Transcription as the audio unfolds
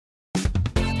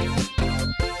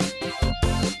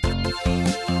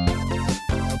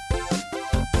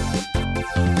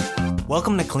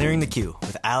Welcome to Clearing the Queue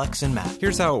with Alex and Matt.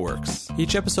 Here's how it works.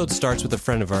 Each episode starts with a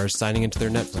friend of ours signing into their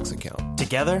Netflix account.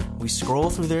 Together, we scroll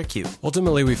through their queue.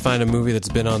 Ultimately, we find a movie that's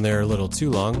been on there a little too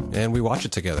long, and we watch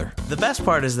it together. The best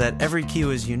part is that every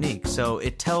queue is unique, so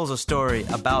it tells a story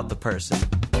about the person.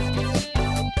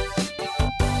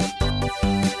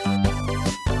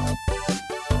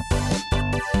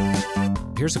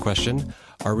 Here's a question.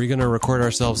 Are we going to record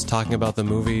ourselves talking about the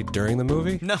movie during the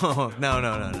movie? No.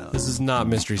 This is not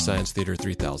Mystery Science Theater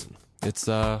 3000. It's,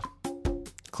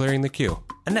 Clearing the Queue.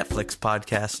 A Netflix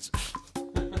podcast.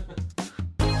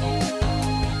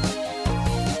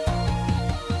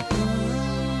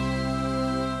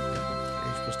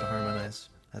 You're supposed to harmonize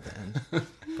at the end.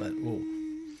 But, ooh.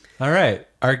 All right.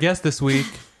 Our guest this week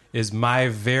is my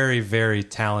very, very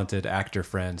talented actor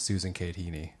friend, Susan Kate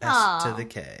Heaney. S to the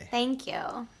K. Thank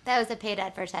you. That was a paid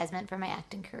advertisement for my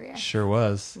acting career. Sure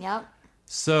was. Yep.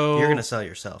 So You're going to sell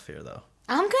yourself here, though.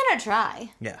 I'm going to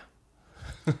try. Yeah.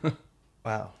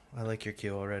 Wow. I like your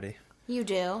queue already. You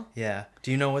do? Yeah.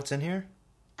 Do you know what's in here?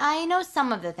 I know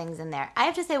some of the things in there. I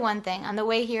have to say one thing. On the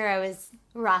way here, I was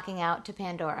rocking out to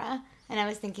Pandora, and I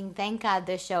was thinking, thank God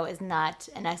this show is not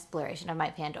an exploration of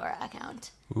my Pandora account.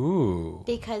 Ooh.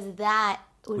 Because that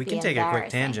would We be can take a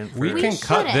quick embarrassing. tangent. We We can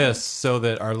cut shouldn't. this so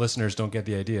that our listeners don't get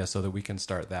the idea so that we can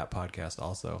start that podcast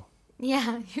also.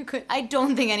 Yeah, you could. I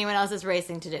don't think anyone else is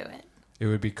racing to do it. It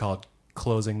would be called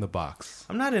Closing the Box.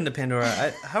 I'm not into Pandora.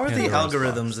 How are the Pandora's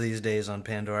algorithms box. these days on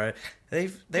Pandora? They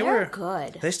They're were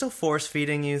good. They still force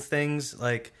feeding you things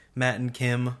like Matt and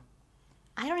Kim.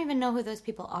 I don't even know who those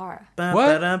people are.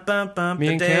 What? Me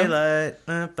and Kim? Daylight.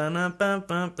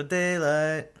 Bump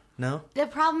daylight. No. The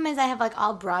problem is I have like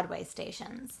all Broadway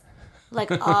stations.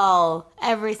 Like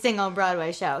every single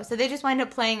Broadway show. So they just wind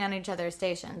up playing on each other's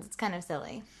stations. It's kind of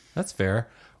silly. That's fair.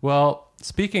 Well,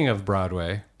 speaking of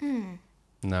Broadway,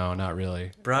 no, not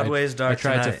really. Broadway's Dark I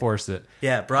tried to Tonight. force it.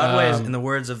 Yeah, Broadway is, in the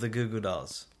words of the Goo Goo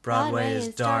Dolls, Broadway is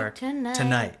dark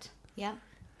tonight. Yep.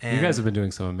 And You guys have been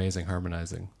doing some amazing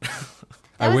harmonizing.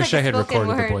 I was wish like I a had spoken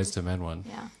recorded word. the Boys to Men one.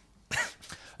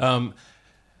 Yeah.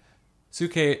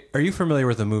 Suke, are you familiar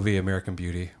with the movie American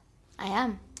Beauty? I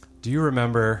am. Do you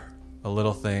remember a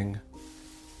little thing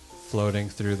floating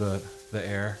through the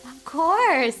air? Of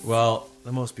course. Well,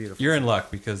 the most beautiful. you're in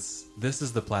luck because this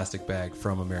is the plastic bag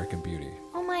from American Beauty.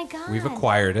 Oh my God. We've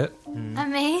acquired it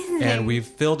Amazing. and we've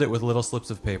filled it with little slips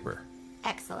of paper.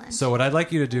 Excellent. So what I'd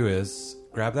like you to do is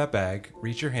grab that bag,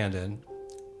 reach your hand in,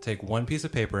 take one piece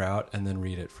of paper out, and then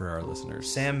read it for our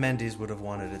listeners. Sam Mendes would have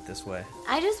wanted it this way.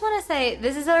 I just want to say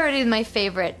this is already my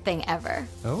favorite thing ever.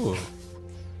 Oh.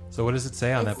 So what does it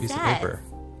say on that piece of says- paper?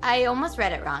 I almost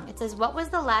read it wrong. It says, "What was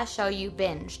the last show you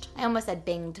binged?" I almost said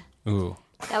binged. Ooh.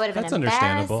 That would have been That's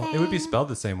understandable. It would be embarrassing. spelled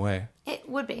the same way. It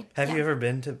would be. Have Yeah. you ever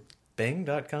been to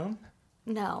Bing.com?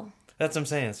 No. That's what I'm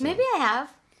saying. So. Maybe I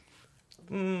have.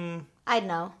 I'd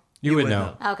know. You would would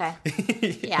know. Okay.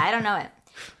 Yeah, I don't know it.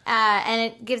 And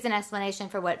it gives an explanation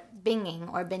for what binging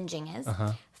or binging is.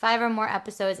 5 or more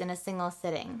episodes in a single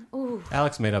sitting. Ooh.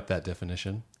 Alex made up that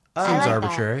definition. I Seems like that.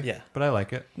 arbitrary. Yeah. But I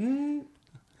like it.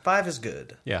 5 is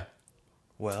good. Yeah.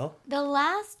 Well, The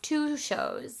last 2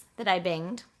 shows that I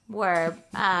binged were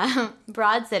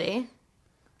Broad City.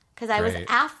 Because I was Great.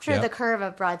 after Yep. the curve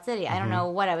of Broad City. I don't know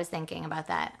what I was thinking about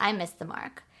that. I missed the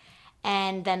mark.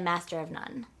 And then Master of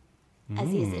None.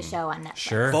 Aziz the show on Netflix.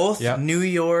 Sure. both Yep. New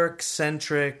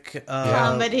York-centric.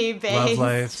 Comedy based. Love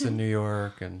Life's in New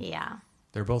York, and Yeah.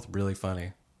 they're both really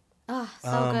funny. Oh,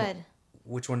 so good.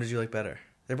 Which one did you like better?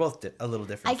 They're both a little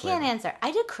different. I can't flavor. answer.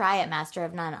 I did cry at Master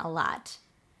of None a lot.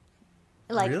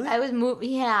 Like Really? I was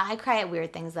yeah, I cry at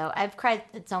weird things though. I've cried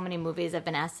at so many movies. I've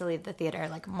been asked to leave the theater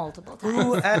like multiple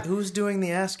times. Who's doing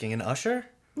the asking? An usher?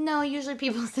 No, usually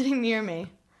people sitting near me.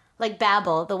 Like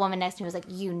Babel, the woman next to me was like,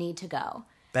 "You need to go."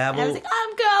 And I was Babel like,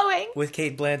 "I'm going." with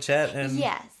Kate Blanchett and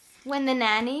Yes. When The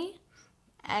Nanny,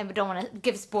 I don't want to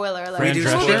give spoiler alert. Fran The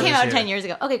Drescher? movie came out Yeah. 10 years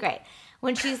ago. Okay, great.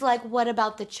 When she's like, "What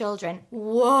about the children?"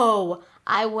 Whoa.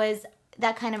 I was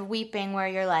that kind of weeping where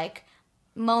you're like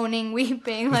moaning,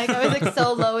 weeping. Like I was like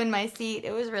so low in my seat.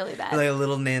 It was really bad. like a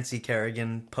little Nancy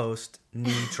Kerrigan post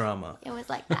knee trauma. It was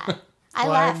like that. I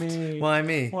Why left. me? Why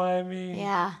me? Why me?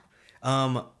 Yeah.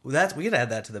 We could add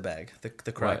that to the bag.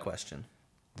 The cry What? question.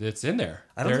 It's in there.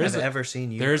 I don't There think is I've a- ever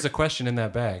seen you. There's a question in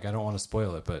that bag. I don't want to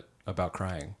spoil it, but about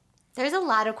crying. There's a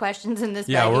lot of questions in this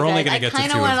Yeah, bag, we're you only guys. gonna get to I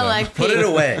kind 2 of of want to them. like Put it peek.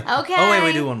 away. Okay. Oh wait,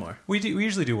 we do one more. We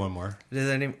usually do one more. Is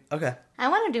there any? Okay. I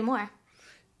want to do more.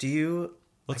 Do you?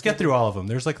 Let's get through all of them.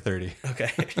 There's like 30.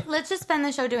 Okay. Let's just spend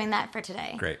the show doing that for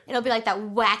today. Great. It'll be like that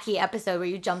wacky episode where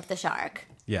you jump the shark.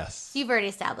 Yes. You've already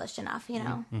established enough, you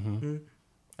know.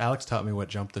 Alex taught me what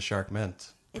jump the shark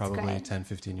meant. probably great. 10,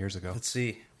 15 years ago. Let's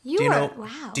see. You do you were- know?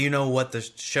 wow. Do you know what the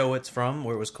show it's from?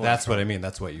 Where it was called? That's what I mean.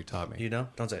 That's what you taught me. You know?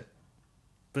 Don't say it.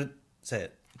 But say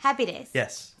it. Happy Days.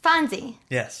 Yes. Fonzie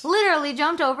Yes. literally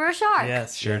jumped over a shark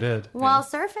Yes. Sure did. while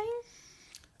surfing.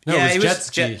 No, Yeah, it he was was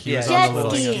jet ski. He yeah, was he on was the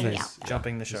little skiing, thing. yeah.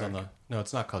 Jumping the He was shark. on the, no,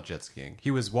 it's not called jet skiing.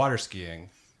 He was water skiing.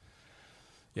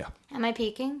 Yeah. Am I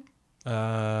peeking?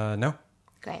 No.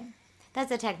 Great.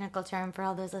 That's a technical term for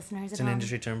all those listeners It's at an home.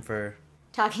 industry term for.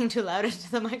 Talking too loud into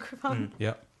the microphone.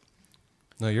 Yep.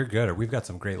 No, you're good. We've got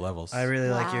some great levels. I really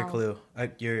like your Wow. clue.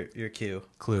 Your cue.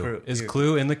 Clue. Is your-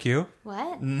 Clue in the queue?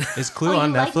 What? Is Clue Oh, on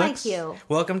you Netflix? like my cue.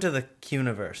 Welcome to the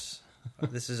Q-universe.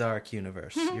 This is our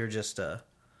Q-universe. You're just Do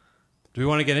we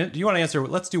want to get in? Do you want to answer?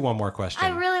 Let's do one more question. I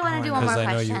really want to do one more Because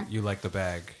I know question. you like the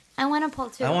bag. I want to pull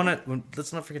two. I want to.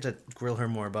 Let's not forget to grill her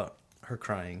more about her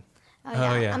crying. Oh,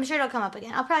 yeah. Oh, yeah. I'm sure it'll come up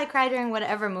again. I'll probably cry during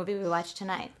whatever movie we watch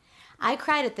tonight. I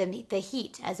cried at the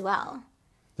Heat as well.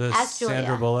 The Ask Julia.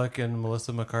 Sandra Bullock and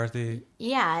Melissa McCarthy.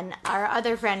 Yeah, and our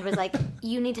other friend was like,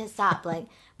 "You need to stop!" Like,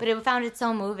 but it found it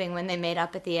so moving when they made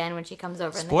up at the end when she comes over.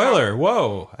 In the Spoiler! car.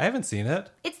 Whoa, I haven't seen it.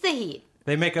 It's the Heat.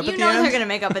 They make up You at the know end. they're gonna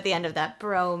make up at the end of that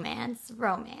romance.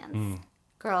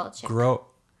 Girl, chick. Grow.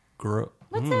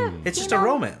 What's a? It's you just know- a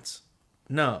romance.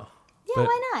 No. Yeah, But-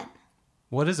 why not?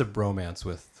 What is a bromance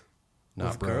with?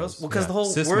 Not With bros. girls? Well, because Yeah. the whole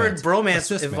Cis word mans. bromance A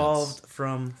cis evolved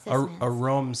from. Cis mans. mans. A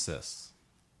rome cis.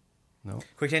 No.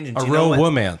 Quick tangent. A Do you know what,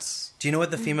 romance. do you know what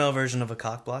the female version of a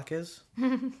cock block is?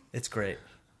 It's great.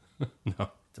 No.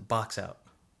 It's a box out.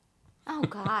 Oh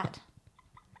God.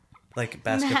 Like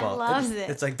basketball. loves it.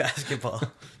 It's like basketball.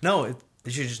 No,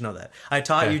 you should just know that. I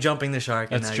taught Yeah. you jumping the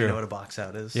shark, and That's now true. you know what a box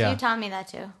out is. Yeah. You taught me that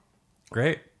too.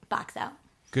 Great. Box out.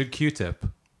 Good Q-tip.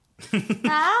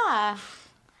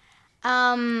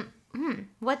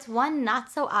 What's one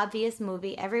not so obvious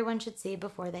movie everyone should see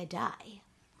before they die?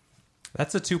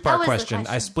 That's a That two-part was the question. I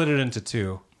question. split it into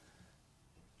two.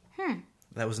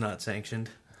 That was not sanctioned.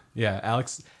 Yeah,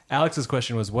 Alex's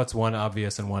question was, what's one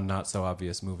obvious and one not so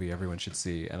obvious movie everyone should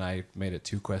see? And I made it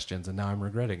two questions, and now I'm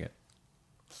regretting it.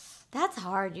 That's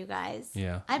hard, you guys.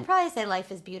 Yeah. I'd probably say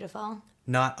Life is Beautiful.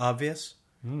 Not obvious.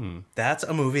 That's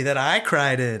a movie that I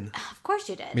cried in. Of course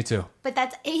you did. Me too. But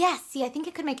that's, yes, see, I think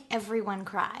it could make everyone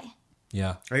cry.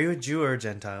 Yeah. Are you a Jew or a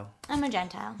Gentile? I'm a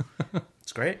Gentile.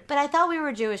 It's great. But I thought we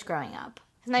were Jewish growing up.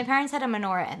 Because my parents had a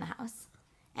menorah in the house.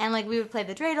 And, like, we would play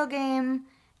the dreidel game,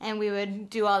 and we would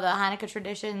do all the Hanukkah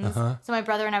traditions. So my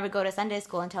brother and I would go to Sunday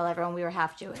school and tell everyone we were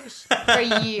half Jewish. For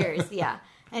years, yeah.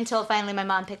 Until finally my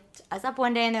mom picked us up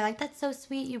one day, and they're like, that's so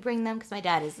sweet you bring them. Because my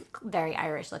dad is very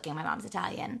Irish looking. My mom's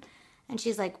Italian. And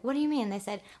she's like, what do you mean? They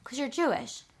said, because you're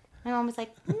Jewish. My mom was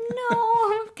like, no,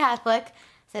 I'm Catholic. I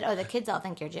said, oh, the kids all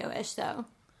think you're Jewish, so...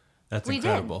 That's We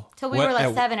incredible. did. Till we What- were like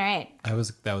at- 7 or 8.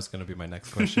 That was going to be my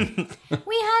next question.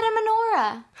 We had a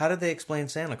menorah. How did they explain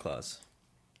Santa Claus?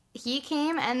 He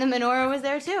came and the menorah was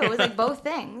there too. It was like both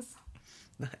things.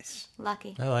 Nice.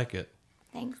 Lucky. I like it.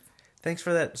 Thanks. Thanks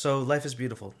for that. So, Life is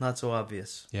Beautiful. Not so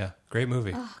obvious. Yeah, great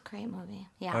movie. Oh, great movie.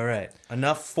 Yeah. All right.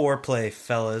 Enough foreplay,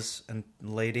 fellas and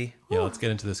lady. Yeah, let's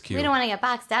get into this queue. We don't want to get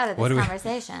boxed out of What this do we-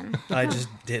 conversation. I just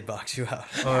did box you out.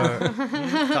 Or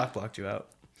cock blocked you out.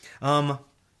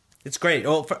 It's great.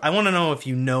 Oh, I want to know if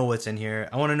you know what's in here.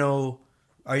 I want to know,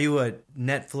 are you a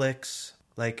Netflix,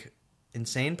 like,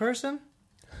 insane person?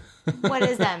 What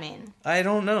does that mean? I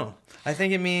don't know. I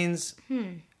think it means,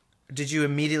 did you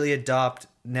immediately adopt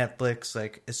Netflix,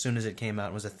 like, as soon as it came out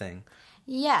and was a thing?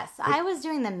 Yes, I was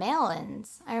doing the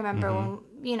mail-ins. I remember when,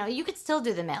 you could still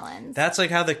do the mail-ins. That's,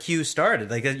 like, how the queue started.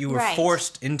 Like, you were Right.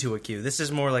 forced into a queue. This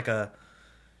is more like a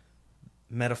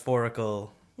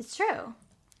metaphorical... It's true.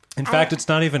 In fact, it's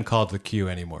not even called The Queue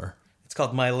anymore. It's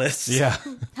called My List. Yeah.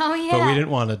 Oh, yeah. But we didn't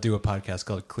want to do a podcast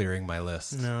called Clearing My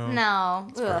List. No.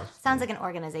 Ugh. Sounds like an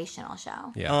organizational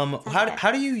show. Yeah.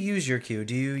 How do you use your queue?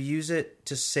 Do you use it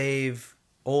to save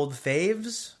old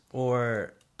faves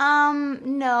or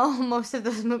No. Most of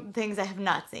those things I have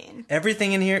not seen.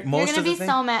 everything in here? You're Most going to of the be things?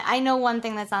 so mad. I know one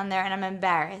thing that's on there and I'm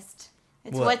embarrassed.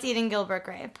 It's What? What's Eating Gilbert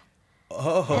Grape.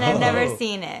 Oh, And I've never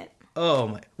seen it. Oh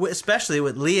my! Especially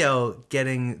with Leo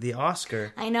getting the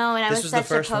Oscar. I know, and I This was was the such a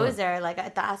first one. poser. Like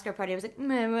at the Oscar party, I was like,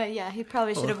 well, yeah, he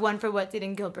probably should have won for What's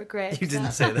Eating Gilbert Grape. You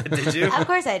didn't say that, did you? Of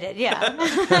course I did, yeah.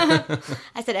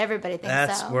 I said everybody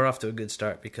thinks so. We're off to a good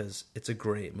start because it's a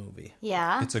great movie.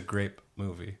 Yeah. It's a great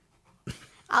movie.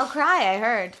 I'll cry, I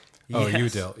heard. Oh, you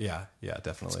Yes. do. Yeah,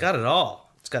 definitely. It's got it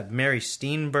all. It's got Mary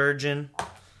Steenburgen,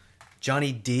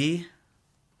 Johnny D.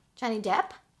 Johnny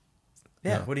Depp?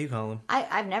 Yeah, No. what do you call him?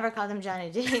 I've never called him Johnny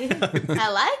D.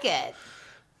 I like it.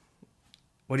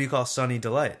 What do you call Sunny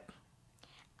Delight?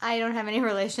 I don't have any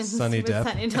relations Sunny with Depp?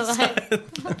 Sunny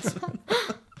Delight.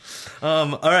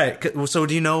 All right. So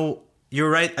do you know? You're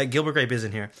right. Gilbert Grape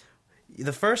isn't here.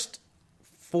 The first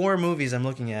 4 movies I'm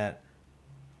looking at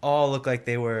all look like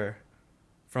they were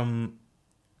from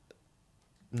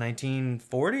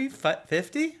 1940,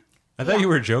 50. I thought you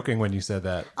were joking when you said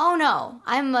that. Oh no,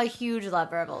 I'm a huge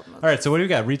lover of old movies. All right, so what do we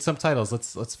got? Read some titles.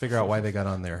 Let's figure out why they got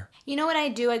on there. You know what I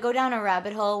do? I go down a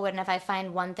rabbit hole when if I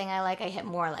find one thing I like, I hit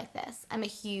more like this. I'm a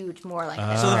huge more like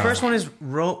this. So the fan. first one is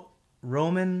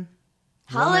Roman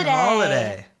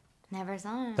Holiday. Never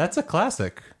saw it. That's a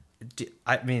classic.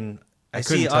 I mean, I couldn't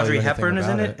see tell you Audrey anything Hepburn is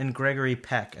in about it it. and Gregory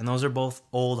Peck, and those are both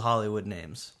old Hollywood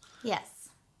names. Yes.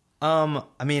 I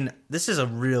mean, this is a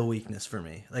real weakness for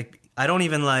me. Like, I don't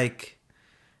even like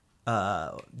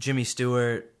Jimmy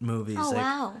Stewart movies. Oh, like,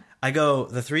 wow. I go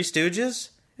the Three Stooges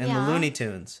and Yeah. the Looney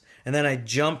Tunes, and then I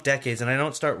jump decades, and I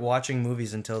don't start watching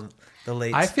movies until the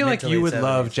late. I feel mid like to you late would 70s.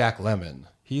 love Jack Lemmon.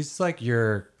 He's like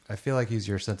your. I feel like he's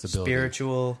your sensibility.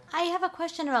 Spiritual. I have a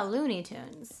question about Looney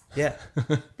Tunes. Yeah,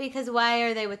 Because why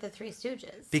are they with the Three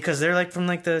Stooges? because they're like from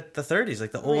like the 30s,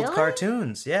 like the old Really?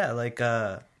 cartoons. Yeah, like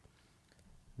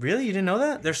really, you didn't know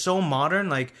that? They're so modern.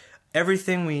 Like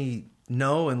everything we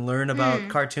know and learn about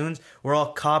cartoons, were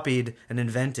all copied and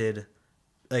invented,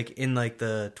 like in like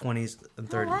the 20s and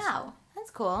 30s. Oh, wow.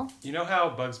 That's cool. You know how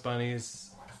Bugs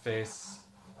Bunny's face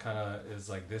kind of is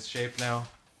like this shape now?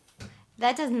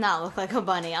 That does not look like a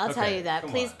bunny. I'll tell Okay, you that. come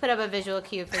Please on. put up a visual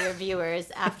cue for your viewers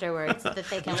afterwards so that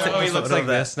they can You know how he watch. looks photo like of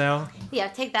that. this now? Yeah,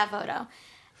 take that photo.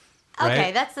 Okay,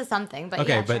 Right? that's the something. But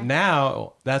Okay, yeah, but sure.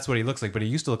 now that's what he looks like, but he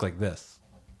used to look like this.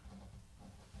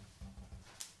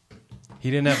 He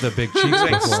didn't have the big cheeks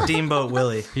Like before. Steamboat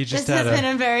Willie. He just this has had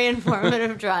been a very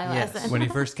informative drawing Yes. lesson. when he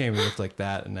first came, he looked like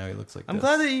that, and now he looks like I'm this.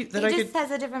 glad that He I just could. has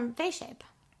a different face shape.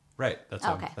 Right,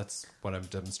 Okay. that's what I'm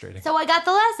demonstrating. So I got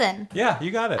the lesson. Yeah,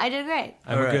 you got it. I did great.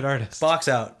 I'm All a right. good artist. Box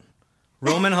out.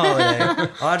 Roman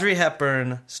Holiday. Audrey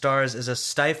Hepburn stars as a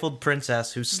stifled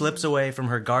princess who slips away from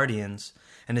her guardians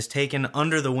and is taken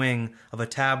under the wing of a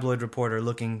tabloid reporter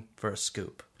looking for a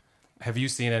scoop. Have you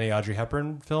seen any Audrey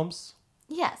Hepburn films?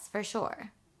 Yes, for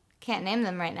sure. Can't name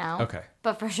them right now. Okay.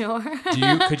 But for sure.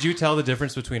 Could you tell the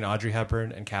difference between Audrey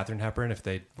Hepburn and Katharine Hepburn if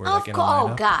they were like in a Oh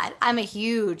lineup? God, I'm a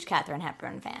huge Katharine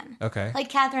Hepburn fan. Okay. Like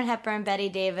Katharine Hepburn, Betty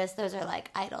Davis, those are like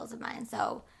idols of mine.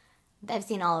 So I've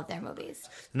seen all of their movies.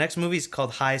 The next movie is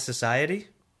called High Society.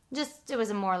 Just it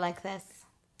was more like this.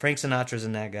 Frank Sinatra's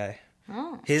in that guy.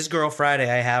 Oh. His Girl Friday,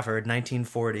 I have heard,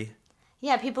 1940.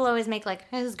 Yeah, people always make like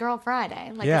his girl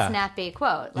Friday, like Yeah. a snappy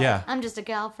quote. Like, Yeah. I'm just a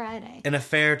gal Friday. An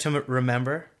Affair to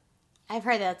Remember. I've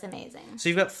heard that's amazing. So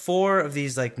you've got 4 of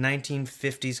these like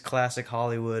 1950s classic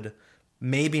Hollywood,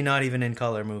 maybe not even in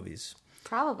color movies.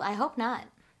 Probably. I hope not.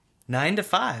 9 to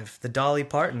 5, the Dolly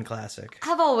Parton classic.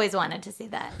 I've always wanted to see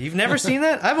that. You've never seen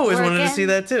that? I've always wanted to Working. see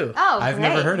that too. Oh, I've great.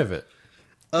 never heard of it.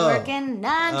 Working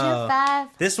 9 to 5.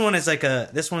 This one is like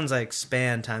this one's like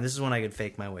span time. This is one I could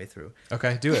fake my way through.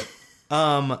 Okay, do it.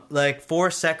 Like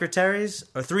 4 secretaries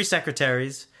or 3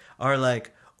 secretaries are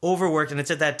like overworked, and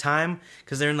it's at that time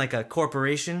because they're in like a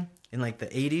corporation in like the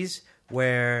 80s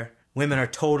where women are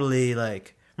totally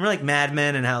like, remember like Mad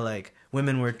Men and how like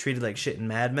women were treated like shit in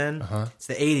Mad Men? It's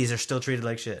the 80s, they're still treated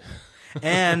like shit.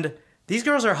 And these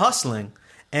girls are hustling,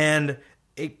 and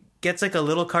it gets like a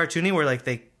little cartoony where like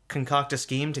they concoct a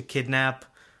scheme to kidnap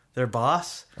their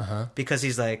boss because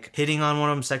he's like hitting on one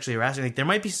of them, sexually harassing. Like there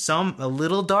might be a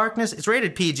little darkness. It's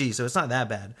rated PG, so it's not that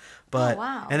bad. But Oh,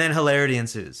 wow. and then hilarity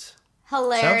ensues.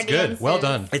 Hilarity. Sounds good. ensues. Well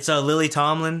done. It's Lily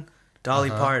Tomlin, Dolly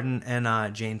Parton,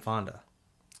 and Jane Fonda.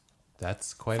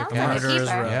 That's quite Sounds a like a cast. Murderers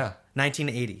keeper. Row. Yeah.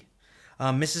 1980.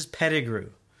 Mrs. Pettigrew,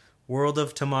 World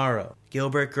of Tomorrow,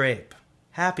 Gilbert Grape,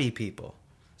 Happy People.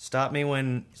 Stop me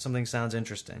when something sounds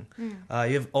interesting. You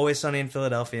have Always Sunny in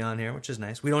Philadelphia on here, which is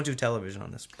nice. We don't do television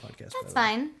on this podcast. That's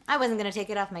fine. I wasn't going to take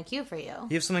it off my queue for you.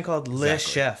 You have something called Le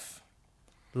Exactly. Chef.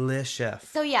 Le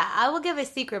Chef. So yeah, I will give a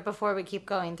secret before we keep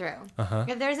going through.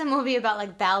 If there's a movie about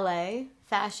like ballet,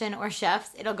 fashion, or chefs,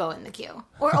 it'll go in the queue.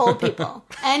 Or old people.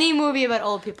 Any movie about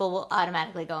old people will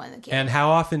automatically go in the queue. And how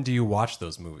often do you watch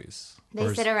those movies? They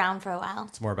Or is sit around for a while.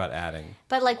 It's more about adding.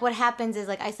 But like what happens is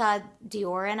like I saw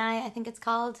Dior and I think it's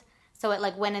called. So it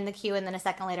like went in the queue, and then a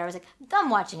second later I was like, I'm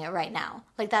watching it right now.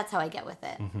 Like that's how I get with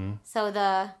it. So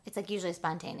it's like usually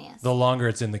spontaneous. The longer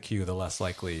it's in the queue, the less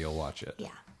likely you'll watch it. Yeah.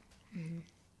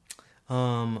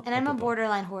 And I'm a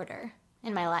borderline hoarder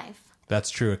in my life. That's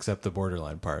true, except the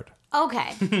borderline part.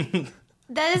 Okay.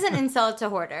 That is an insult to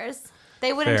hoarders.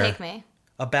 They wouldn't Fair. take me.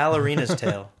 A Ballerina's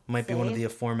Tale might be one of See? the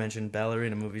aforementioned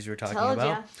ballerina movies we were talking Told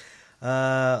about.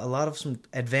 ya. A lot of some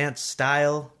advanced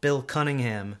style. Bill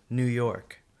Cunningham, New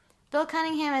York. Bill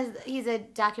Cunningham he's a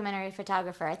documentary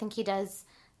photographer. I think he does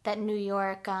that New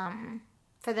York,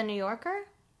 for the New Yorker,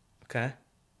 Okay.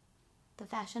 the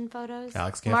fashion photos.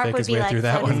 Alex can't Mark fake would his be way like through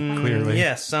that photos. one, clearly.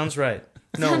 Yes, sounds right.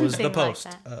 No, it was the Something like Post.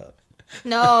 that.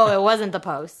 No, it wasn't the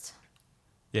Post.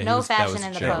 Yeah, No that fashion was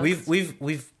in the Joe. Post.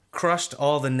 We've crushed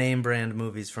all the name brand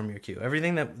movies from your queue.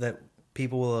 Everything that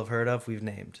people will have heard of, we've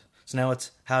named. So now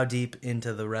it's how deep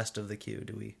into the rest of the queue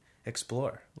do we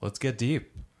explore? Let's get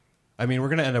deep. I mean, we're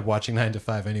going to end up watching 9 to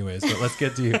 5 anyways, but let's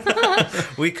get deep.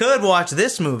 We could watch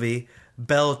this movie,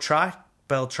 Beltraki,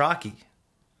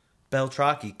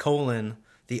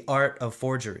 The Art of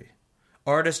Forgery.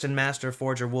 Artist and master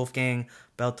forger Wolfgang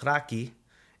Beltraki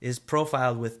is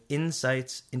profiled with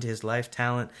insights into his life,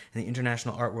 talent, and the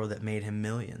international art world that made him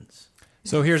millions.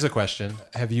 So here's a question.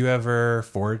 Have you ever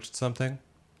forged something?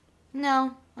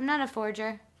 No, I'm not a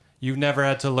forger. You've never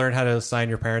had to learn how to sign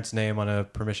your parents' name on a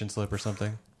permission slip or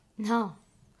something? No.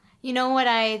 You know what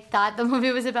I thought the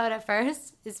movie was about at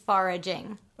first? Is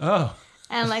foraging. Oh.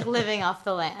 And like living off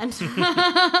the land.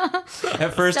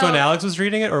 At first So- when Alex was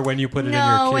reading it or when you put it in your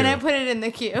No, queue? when I put it in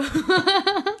the queue.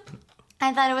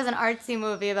 I thought it was an artsy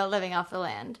movie about living off the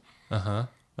land. Uh-huh.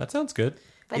 That sounds good.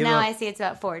 But You now have a- I see it's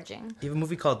about foraging. You have a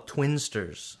movie called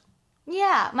Twinsters.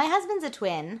 Yeah, my husband's a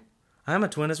twin. I'm a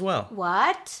twin as well.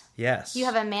 What? Yes. You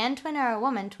have a man twin or a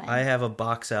woman twin? I have a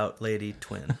box out lady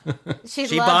twin. She'd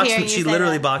She love boxed hearing me. you She say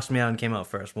literally that. boxed me out and came out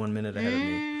first, 1 minute ahead of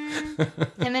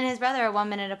me. Him and his brother are 1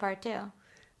 minute apart too.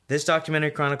 This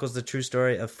documentary chronicles the true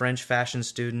story of French fashion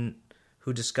student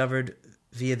who discovered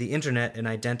via the internet an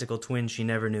identical twin she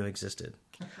never knew existed.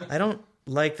 I don't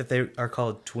like that they are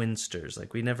called twinsters.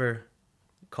 Like, we never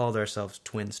called ourselves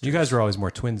twinsters. You guys were always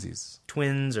more twinsies.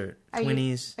 Twins or Are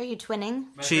twinnies. You, are you twinning?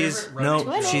 She's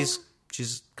Twinning.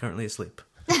 she's currently asleep.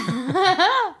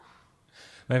 My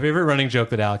favorite running joke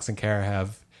that Alex and Kara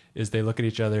have is they look at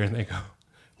each other and they go,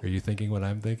 "Are you thinking what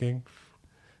I'm thinking?"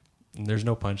 And there's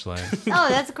no punchline. Oh,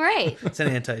 that's great. It's an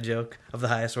anti-joke of the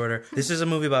highest order. This is a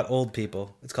movie about old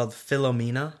people. It's called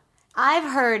Philomena. I've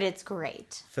heard it's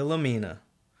great. Philomena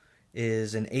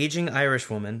is an aging Irish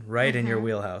woman, right in your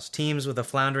wheelhouse, teams with a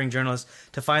floundering journalist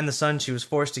to find the son she was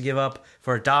forced to give up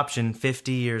for adoption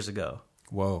 50 years ago.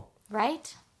 Whoa.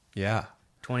 Right? Yeah.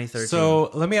 2013. So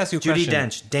let me ask you a Judi question.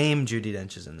 Dench, Dame Judi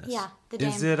Dench is in this. Yeah. The Dame.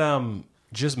 Is it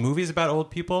just movies about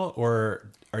old people, or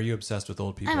are you obsessed with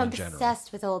old people I'm in general?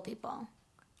 obsessed with old people.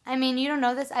 I mean, you don't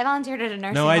know this. I volunteered at a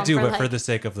nursing No, home I do, for but like, for the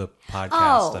sake of the podcast,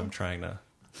 Oh. I'm trying to.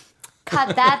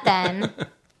 Cut that then.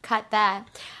 Cut that.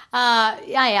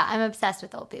 Yeah, I'm obsessed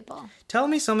with old people. Tell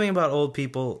me something about old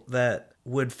people that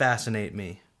would fascinate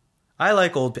me. I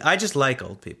like old people. I just like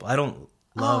old people. I don't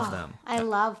love them. I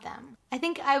love them. I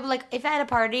think I would like if I had a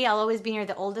party, I'll always be near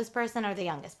the oldest person or the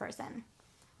youngest person.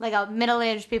 Like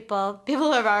middle-aged people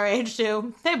of our age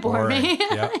too. They bore me.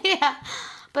 Boring. Yep. Yeah.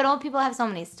 But old people have so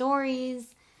many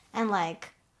stories and like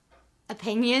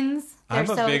opinions. I'm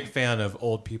a so big fan of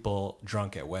old people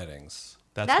drunk at weddings.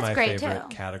 That's my great, favorite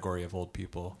too. category of old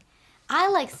people. I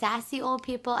like sassy old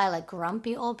people. I like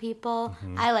grumpy old people.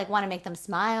 I like want to make them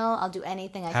smile. I'll do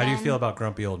anything I How can. do you feel about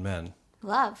grumpy old men?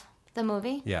 Love the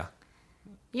movie? Yeah.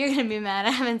 You're gonna be mad.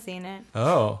 I haven't seen it.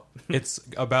 Oh, it's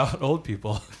about old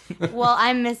people. Well,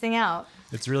 I'm missing out.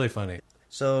 It's really funny.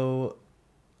 So,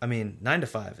 I mean, 9 to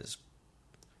 5 is...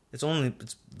 It's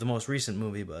the most recent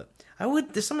movie, but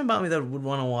there's something about me that would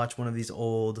want to watch one of these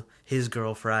old His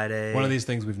Girl Friday. One of these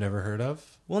things we've never heard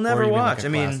of. We'll Or never you mean watch. like a I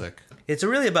mean, classic? it's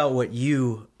really about what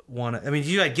you want to... I mean,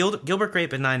 you like Gilbert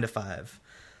Grape and 9 to 5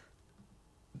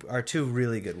 are two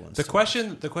really good ones. The to watch.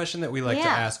 question that we like to Yeah.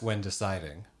 ask when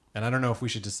deciding, and I don't know if we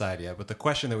should decide yet, but the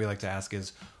question that we like to ask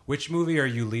is, which movie are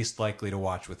you least likely to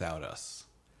watch without us?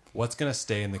 What's going to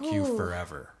stay in the queue Ooh.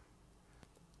 forever?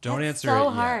 Don't That's answer so it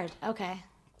yet. hard. Okay.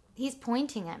 He's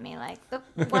pointing at me like the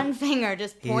one finger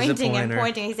just He's a pointing and pointer.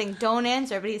 pointing. He's saying, "Don't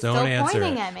answer," but he's Don't still answer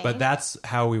pointing it. at me. But that's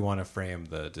how we want to frame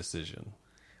the decision.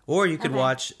 Or you could Okay.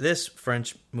 watch this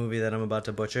French movie that I'm about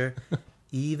to butcher,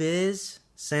 Yves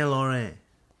Saint Laurent.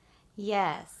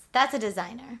 Yes, that's a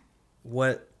designer.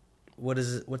 What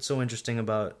is it? What's so interesting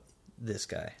about this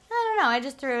guy? I don't know. I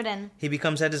just threw it in. He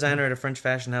becomes head designer at a French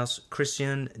fashion house,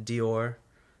 Christian Dior,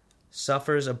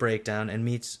 suffers a breakdown, and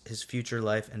meets his future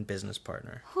life and business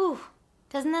partner. Whew.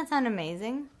 Doesn't that sound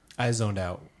amazing? I zoned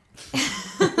out.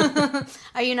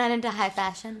 Are you not into high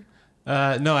fashion?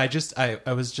 No, I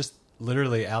was just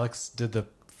literally, Alex did the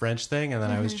French thing, and then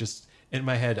I Mm-hmm. was just, in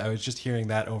my head, I was just hearing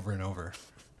that over and over.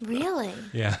 Really?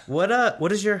 Yeah. What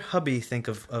does your hubby think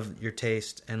of your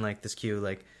taste and like this cue?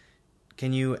 Like,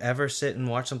 can you ever sit and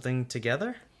watch something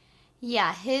together?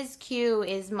 Yeah, his queue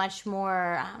is much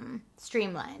more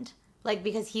streamlined. Like,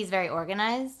 because he's very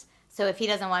organized. So if he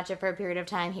doesn't watch it for a period of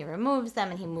time, he removes them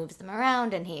and he moves them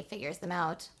around and he figures them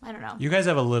out. I don't know. You guys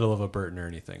have a little of a Bert and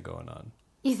Ernie thing going on.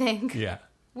 You think? Yeah.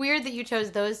 Weird that you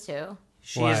chose those two.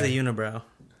 She Why? is the unibrow.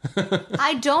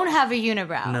 I don't have a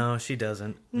unibrow. No, she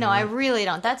doesn't. No, I really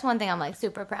don't. That's one thing I'm like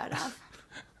super proud of.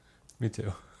 Me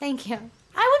too. Thank you.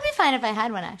 I would be fine if I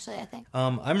had one, actually, I think.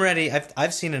 I'm ready.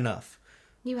 I've seen enough.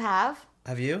 You have?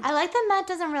 Have you? I like that Matt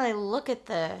doesn't really look at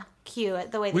the cue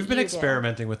the way that We've been you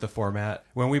experimenting with the format.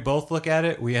 When we both look at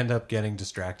it, we end up getting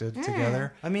distracted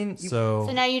together. I mean, do. So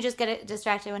So now you just get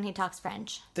distracted when he talks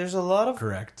French. there's a lot of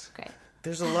correct. Great.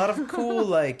 There's a lot of cool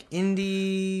like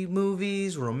indie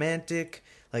movies, romantic.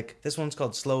 Like this one's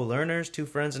called Slow Learners, two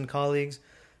friends and colleagues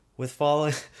with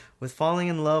falling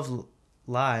in love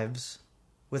lives.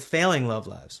 With failing love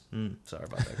lives. Sorry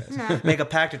about that, guys. Make a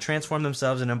pact to transform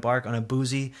themselves and embark on a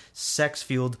boozy,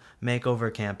 sex-fueled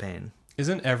makeover campaign.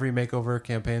 Isn't every makeover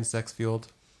campaign sex fueled?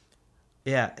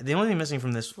 Yeah, the only thing missing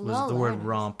from this was Slow the word learners.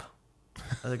 romp.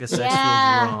 Like a sex-fueled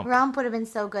Yeah, romp. would have been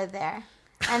so good there.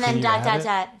 And then you dot, add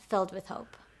dot, it? filled with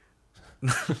hope.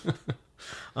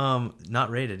 Not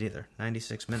rated either.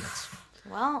 96 minutes.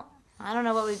 Well, I don't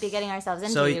know what we'd be getting ourselves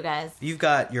into, So you guys. You've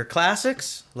got your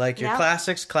classics, like your Yep.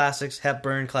 classics,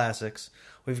 Hepburn classics.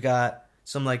 We've got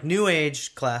some like new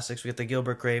age classics. We got the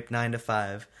Gilbert Grape 9 to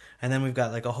 5, and then we've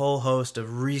got like a whole host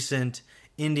of recent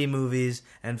indie movies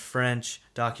and French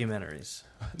documentaries.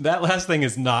 That last thing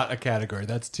is not a category.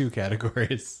 That's two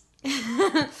categories.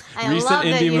 I Recent love that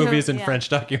indie you- movies and yeah. French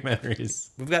documentaries.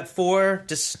 We've got 4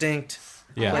 distinct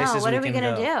Yeah. places Wow, what we are we can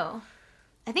going to go. do?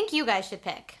 I think you guys should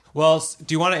pick. Well,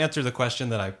 do you want to answer the question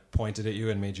that I pointed at you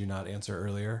and made you not answer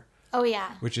earlier? Oh,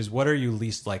 yeah. Which is, what are you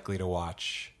least likely to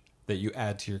watch that you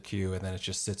add to your queue and then it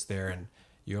just sits there and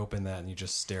you open that and you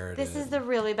just stare at This it? is the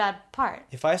really bad part.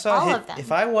 If I saw All His, of them.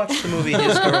 if I watched the movie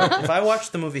His Girl, if I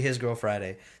watched the movie His Girl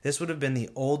Friday, this would have been the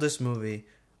oldest movie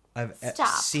I've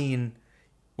Stop. seen.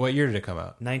 What year did it come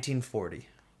out? 1940.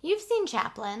 You've seen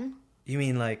Chaplin, You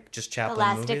mean like just The Chaplin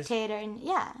Last movies? Dictator, and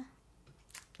yeah.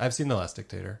 I've seen The Last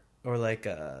Dictator. Or like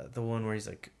the one where he's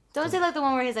like, Those are like the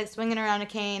one where he's like swinging around a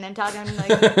cane and talking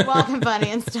like walking funny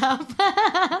and stuff.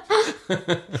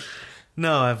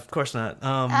 no, of course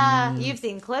not. You've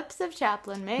seen clips of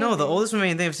Chaplin, maybe. No, the oldest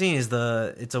movie thing I've seen is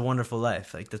It's a Wonderful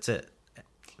Life. Like that's it.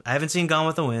 I haven't seen Gone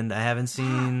with the Wind. I haven't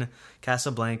seen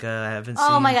Casablanca. I haven't seen.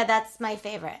 Oh my god, that's my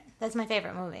favorite. That's my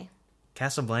favorite movie.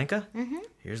 Casablanca. Mm-hmm.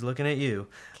 Here's looking at you.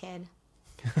 Kid.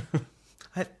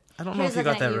 I don't know Here's if you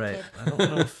got looking that at you, right. kid. I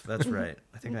don't know if that's right.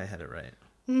 I think I had it right.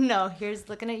 No, here's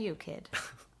looking at you, kid.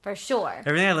 For sure.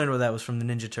 Everything I learned about that was from the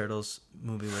Ninja Turtles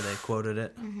movie where they quoted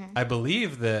it. I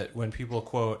believe that when people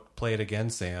quote "Play it again,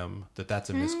 Sam,"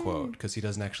 that's a misquote because he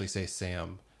doesn't actually say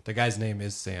Sam. The guy's name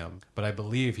is Sam, but I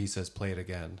believe he says "Play it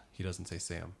again." He doesn't say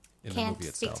Sam in the Can't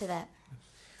movie speak itself. to that.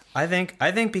 I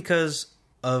think because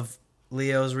of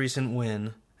Leo's recent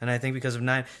win, and I think because of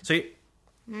 9. So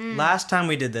last time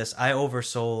we did this, I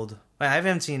oversold. I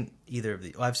haven't seen either of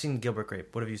these. Well, I've seen Gilbert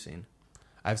Grape. What have you seen?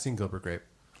 I've seen Gilbert Grape.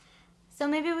 So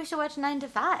maybe we should watch 9 to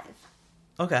 5.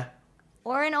 Okay.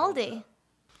 Or an oldie.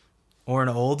 Or an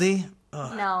oldie? No,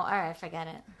 alright, forget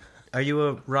it. Are you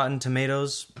a Rotten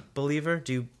Tomatoes believer?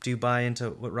 Do you buy into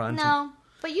what Rotten? No,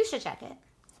 but you should check it.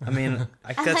 I mean,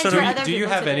 that's like what for I other Do you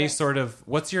people have to any do it. sort of?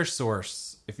 What's your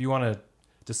source if you want to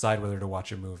decide whether to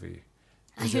watch a movie?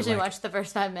 I Is it usually like- watch the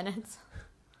first 5 minutes.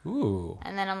 Ooh,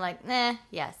 And then I'm like, nah,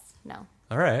 yes, no.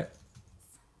 all right.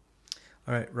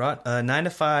 All right, 9 to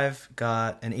 5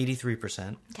 got an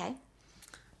 83%, Okay.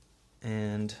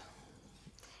 and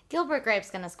Gilbert Grape's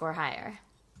gonna score higher.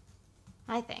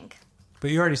 I think. But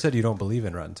you already said you don't believe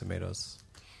in Rotten Tomatoes.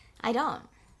 I don't.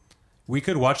 We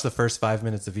could watch the first 5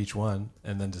 minutes of each one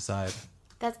and then decide.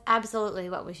 That's absolutely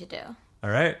what we should do. All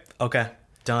right. okay,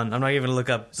 done. I'm not even gonna look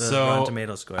up the Rotten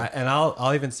Tomatoes score. And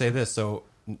I'll even say this. So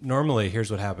normally,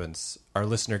 here's what happens: our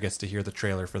listener gets to hear the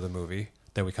trailer for the movie,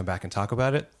 then we come back and talk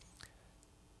about it.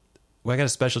 Well, I got a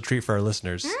special treat for our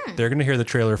listeners. They're going to hear the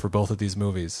trailer for both of these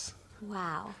movies,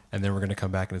 Wow. and then we're going to come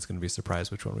back and it's going to be a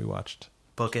surprise which one we watched.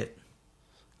 Book it.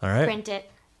 All right. Print it.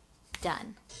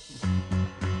 Done.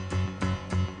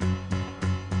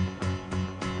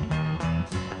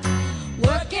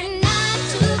 Working 9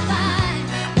 to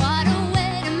 5, what a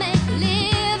way to make a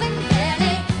living,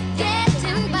 barely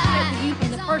getting by.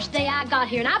 And the first day I got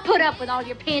here, and I put up with all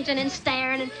your pinching and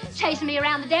staring and chasing me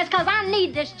around the desk because I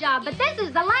need this job. But this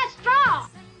is the last straw.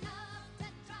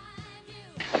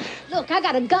 Look, I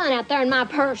got a gun out there in my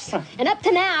purse. And up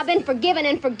to now, I've been forgiven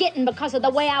and forgetting because of the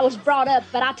way I was brought up.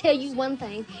 But I'll tell you one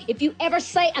thing. If you ever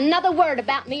say another word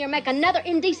about me or make another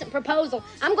indecent proposal,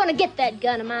 I'm going to get that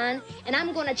gun of mine, and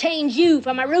I'm going to change you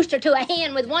from a rooster to a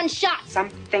hen with one shot.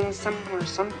 Something, somewhere,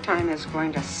 sometime is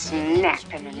going to snap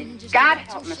him. And God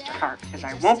help Mr. Hart, because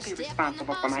I won't be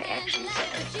responsible for my actions.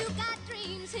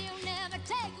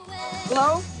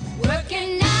 Hello?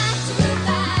 Working 9 to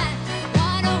 5,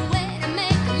 what a way to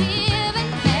make a living.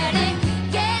 Barely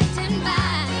getting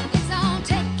by, it's all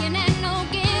taking and no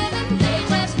giving. They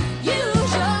just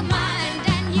use your mind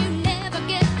and you never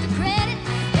get the credit.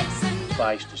 It's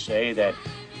Suffice to say that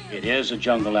it is a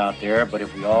jungle out there, but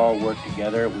if we all work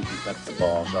together, we can cut the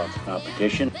balls off the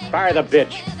competition. Fire the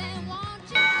bitch.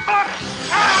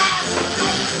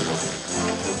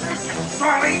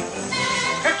 Charlie!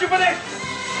 Hit you for this!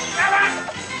 Get it!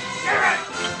 Get it!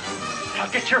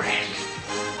 I'll get your ass.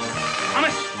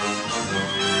 Honest?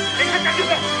 Hey, I got you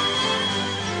back.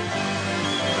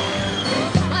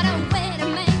 what a way to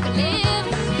make a living.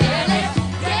 Barely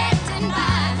getting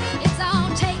by, it's all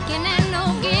taking and no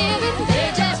giving.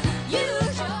 They just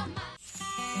use your mind.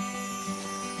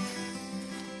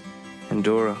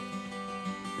 Andorra.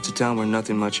 It's a town where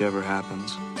nothing much ever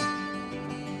happens.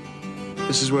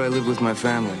 This is where I live with my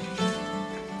family.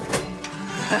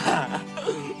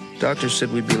 Doctor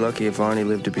said we'd be lucky if Arnie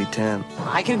lived to be 10.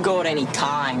 I could go at any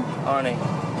time. Arnie,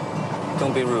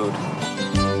 don't be rude.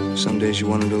 Some days you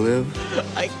want him to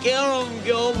live. I kill him,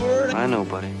 Gilbert. I know,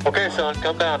 buddy. Okay, son,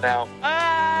 come down now.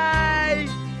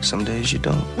 Some days you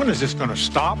don't. When is this gonna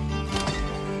stop?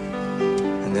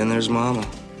 And then there's Mama.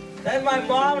 That's my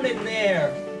mom in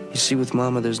there. You see, with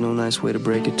Mama, there's no nice way to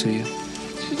break it to you.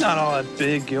 She's not all that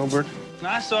big, Gilbert.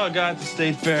 I saw a guy at the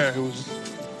state fair who was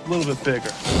a little bit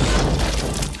bigger.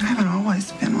 I haven't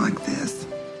always been like this.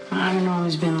 I haven't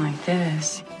always been like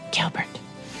this. Gilbert,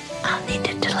 I'll need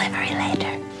a delivery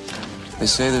later. They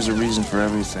say there's a reason for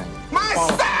everything. My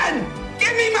son!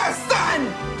 Give me my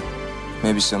son!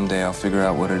 Maybe someday I'll figure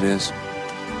out what it is.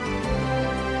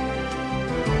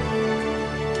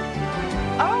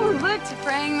 Oh, look, it's a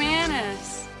praying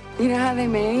mantis. You know how they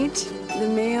mate? The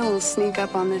male will sneak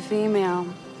up on the female,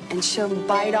 and she'll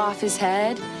bite off his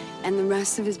head, and the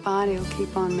rest of his body will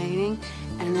keep on mating.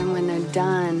 And then when they're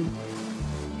done,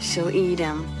 she'll eat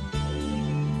him.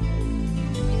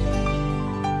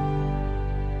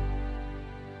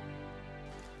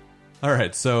 All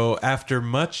right, so after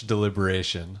much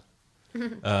deliberation,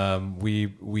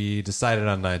 we decided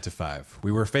on 9 to 5.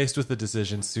 We were faced with the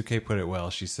decision. Suke put it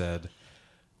well. She said,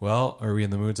 well, are we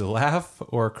in the mood to laugh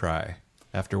or cry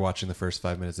after watching the first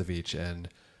 5 minutes of each? And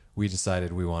we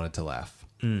decided we wanted to laugh.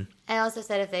 I also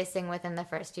said if they sing within the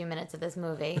first few minutes of this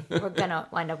movie, we're going to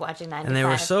wind up watching 9 to 5. And they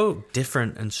were so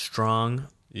different and strong.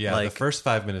 Yeah, the first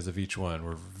 5 minutes of each one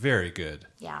were very good.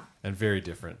 Yeah. And very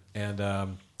different.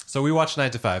 And so we watched 9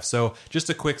 to 5. So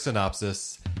just a quick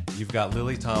synopsis. You've got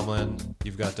Lily Tomlin,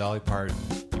 you've got Dolly Parton,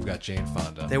 you've got Jane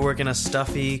Fonda. They work in a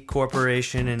stuffy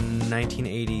corporation in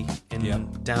 1980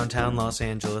 in downtown Los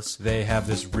Angeles. They have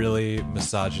this really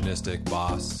misogynistic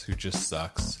boss who just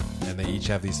sucks, and they each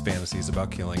have these fantasies about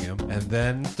killing him. And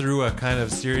then through a kind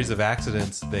of series of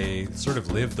accidents, they sort of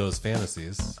live those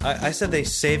fantasies. I said they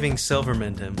saving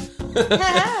Silverman him.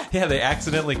 Yeah, they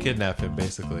accidentally kidnap him,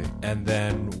 basically. And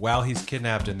then while he's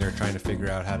kidnapped and they're trying to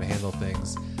figure out how to handle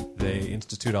things, they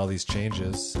institute all these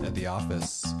changes at the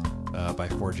office by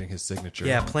forging his signature.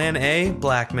 Yeah, plan A,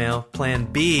 blackmail. Plan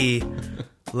B,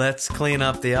 let's clean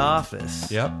up the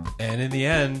office. Yep. And in the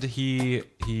end, he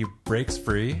breaks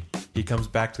free. He comes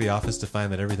back to the office to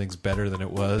find that everything's better than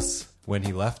it was when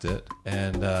he left it.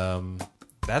 And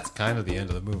that's kind of the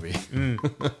end of the movie.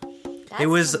 It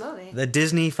was the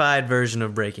Disney-fied version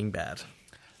of Breaking Bad.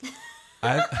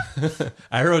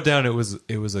 I wrote down it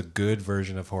was a good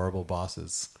version of Horrible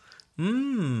Bosses.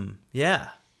 Yeah.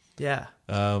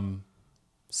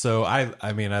 So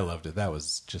I mean I loved it. That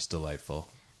was just delightful.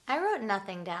 I wrote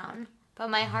nothing down, but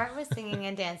my heart was singing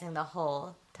and dancing the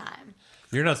whole time.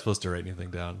 You're not supposed to write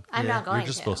anything down. I'm not going to. You're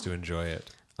just supposed to enjoy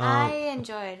it. I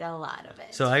enjoyed a lot of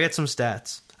it. So I got some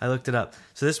stats. I looked it up.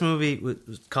 So this movie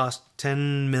cost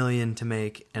 $10 million to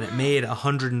make, and it made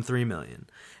 $103 million.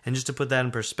 And just to put that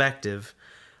in perspective,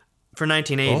 for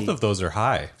 1980, both of those are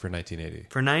high for 1980.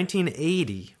 For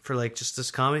 1980, for like just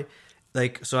this comedy,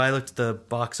 like so I looked at the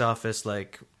box office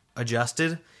like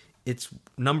adjusted. It's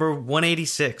number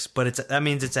 186, but that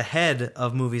means it's ahead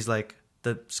of movies like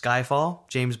the Skyfall,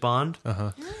 James Bond,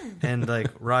 and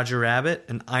like Roger Rabbit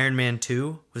and Iron Man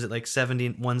 2. Was it like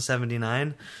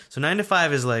 179? So 9 to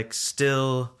 5 is like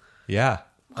still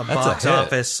a That's box a hit.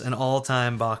 office, an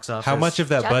all-time box office. How much of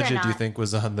that budget do you Juggernaut. think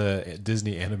was on the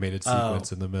Disney animated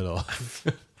sequence in the middle?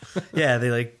 Yeah,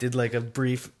 they like did like a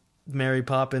brief Mary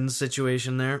Poppins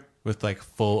situation there. With like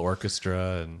full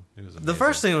orchestra, and it was The amazing.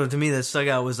 first thing to me that stuck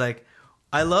out was like,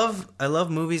 I love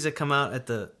movies that come out at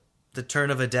the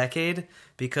turn of a decade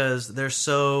because they're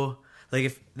so like,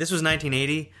 if this was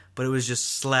 1980, but it was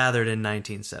just slathered in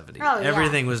 1970. Oh, yeah.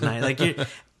 Everything was nice. Like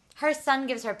Her son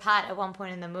gives her pot at one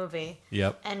point in the movie.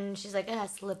 Yep. And she's like,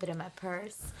 slip it in my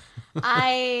purse.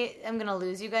 I am going to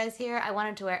lose you guys here. I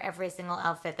wanted to wear every single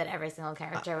outfit that every single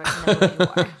character in the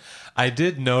movie wore. I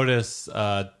did notice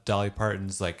Dolly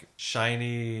Parton's like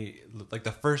shiny, like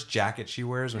the first jacket she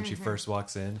wears when she first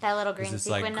walks in. That little green is this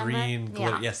sequin like number? green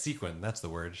glitter. Yeah. Yeah, sequin. That's the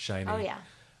word. Shiny. Oh, yeah.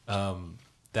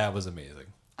 That was amazing.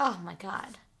 Oh, my God.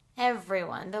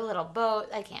 Everyone. The little boat.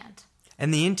 I can't.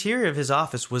 And the interior of his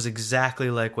office was exactly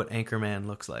like what Anchorman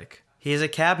looks like. He has a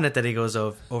cabinet that he goes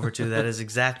over to that is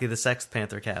exactly the Sex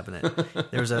Panther cabinet.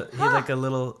 He had like a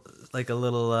little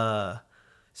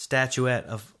statuette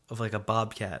of like a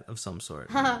bobcat of some sort.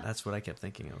 That's what I kept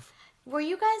thinking of. Were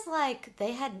you guys like,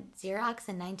 they had Xerox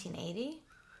in 1980?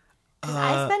 'Cause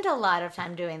I spent a lot of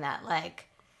time doing that. Like,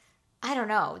 I don't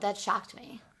know. That shocked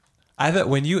me. I thought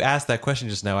when you asked that question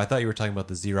just now, I thought you were talking about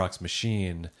the Xerox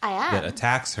machine I am. that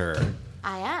attacks her.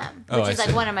 I am. Oh, Which I is like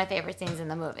see. one of my favorite scenes in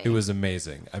the movie. It was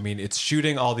amazing. I mean, it's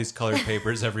shooting all these colored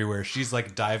papers everywhere. She's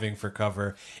like diving for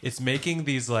cover. It's making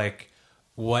these like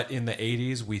what in the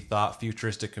 80s we thought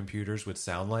futuristic computers would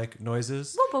sound like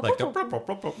noises. Like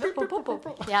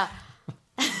Yeah.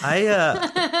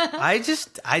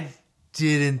 I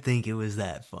didn't think it was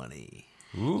that funny.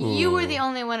 You were the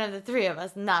only one of the three of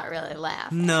us not really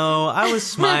laughing. No, I was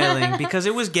smiling because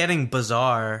it was getting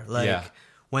bizarre. Like Yeah.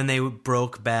 when they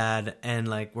broke bad and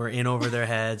like were in over their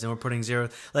heads and were putting zero.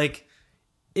 Like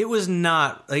it was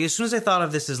not like as soon as I thought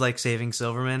of this as like Saving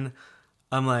Silverman,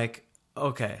 I'm like,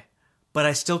 okay, but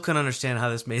I still couldn't understand how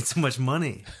this made so much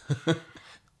money.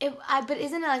 But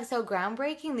isn't it like so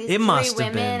groundbreaking? These It three must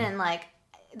have women been. and like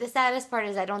the saddest part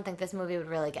is I don't think this movie would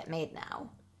really get made now.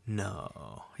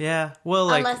 No, yeah, well,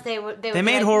 like Unless they would they be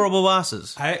made like, horrible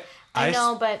bosses. I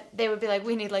know, but they would be like,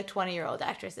 we need like 20-year-old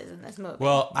actresses in this movie.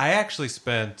 Well, I actually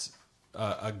spent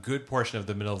a good portion of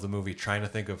the middle of the movie trying to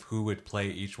think of who would play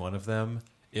each one of them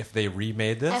if they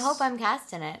remade this. I hope I'm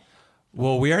cast in it.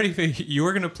 Well, we already you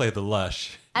were going to play the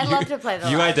Lush. I'd love to play the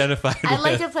You Lush. identified I'd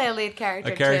like with to play a lead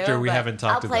character a character too, we but haven't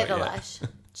talked I'll play about the yet. Lush.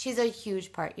 She's a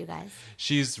huge part, you guys.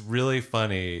 She's really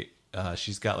funny.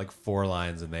 She's got like 4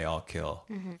 lines and they all kill.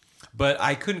 Mhm. But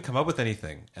I couldn't come up with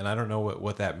anything, and I don't know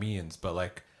what that means. But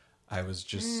like, I was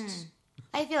just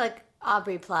I feel like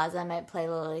Aubrey Plaza might play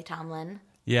Lily Tomlin.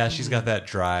 yeah. She's got that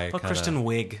dry. Well, Kristen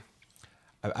Wiig.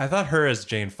 I thought her as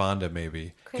Jane Fonda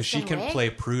maybe because she Kristen can Wiig? play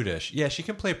prudish. Yeah, she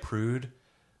can play prude.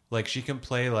 Like she can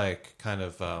play like kind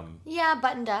of Yeah,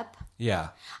 buttoned up. yeah.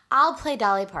 I'll play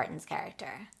Dolly Parton's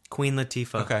character. Queen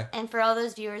Latifah. Okay. And for all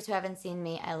those viewers who haven't seen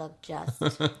me, I look just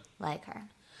like her.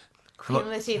 How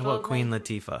about, Latifah how about will Queen play-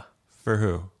 Latifah? For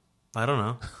who? I don't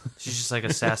know. She's just like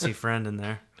a sassy friend in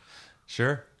there.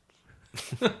 Sure.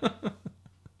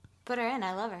 Put her in.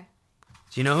 I love her.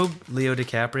 Do you know who Leo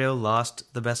DiCaprio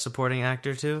lost the Best Supporting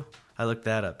Actor to? I looked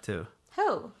that up too.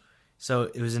 Who? So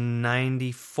it was in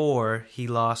 '94. He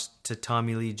lost to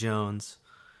Tommy Lee Jones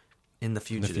in The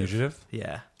Fugitive. Fugitive?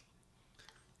 Yeah.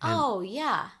 Oh,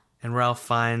 yeah. And Ralph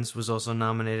Fiennes was also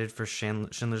nominated for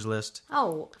Schindler's List.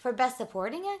 Oh, for Best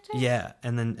Supporting Actor? Yeah,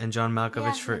 and John Malkovich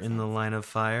Yeah, for makes In the Line of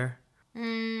Fire.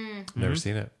 Never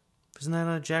seen it. Isn't that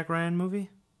a Jack Ryan movie?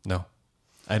 No,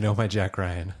 I know my Jack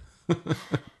Ryan.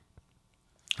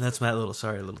 That's my little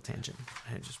tangent.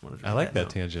 I just wanted to. I like that note.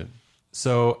 tangent.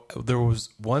 So there was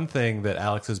one thing that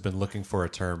Alex has been looking for a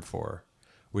term for,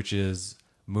 which is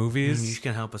movies. You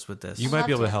can help us with this. You might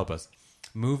be able to help us.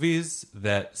 Movies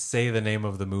that say the name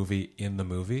of the movie in the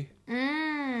movie.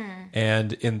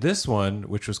 And in this one,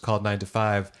 which was called 9 to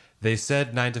 5, they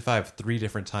said 9 to 5 3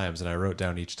 different times, and I wrote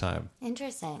down each time.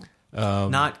 Interesting.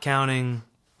 Not counting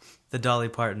the Dolly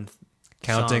Parton.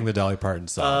 Counting song. the Dolly Parton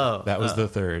song. Oh, that was the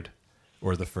third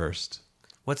or the first.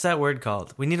 What's that word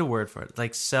called? We need a word for it.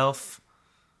 Like self.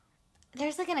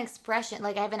 There's like an expression.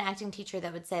 Like I have an acting teacher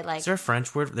that would say like. Is there a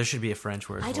French word? There should be a French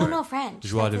word. I for don't it. know French.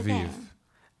 Joie That's de the vivre.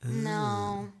 thing.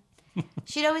 No.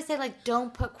 She'd always say like,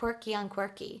 "Don't put quirky on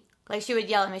quirky." Like she would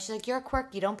yell at me. She's like, "You're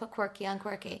quirky. Don't put quirky on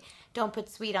quirky. Don't put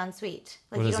sweet on sweet."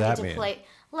 Like What you does don't that need to mean? play.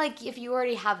 Like if you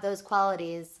already have those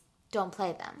qualities, don't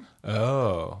play them.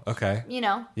 Oh, okay. You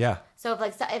know. Yeah. So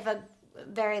if a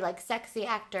very like sexy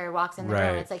actor walks in the Right.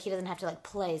 room, it's like he doesn't have to like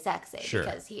play sexy Sure.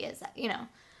 because he is, you know.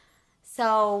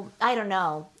 So I don't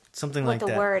know Something what like the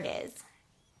that. word is.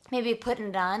 Maybe put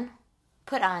on.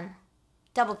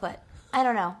 Double put. I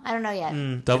don't know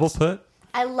yet. Double put?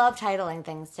 I love titling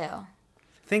things too.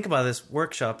 Think about this.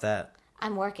 Workshop that.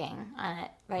 I'm working on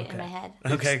it in my head.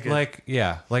 Okay, It's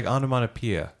good. like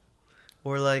onomatopoeia.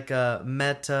 Or like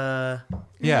meta.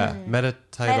 Yeah, meta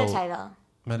title.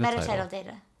 Meta title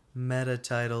data. Meta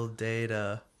title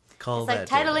data. Call It's like that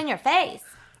title data. in your face.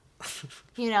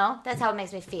 That's how it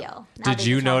makes me feel. Now Did that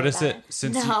you told me notice about it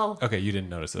since No. Okay, you didn't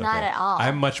notice it. Not okay. at all.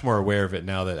 I'm much more aware of it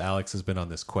now that Alex has been on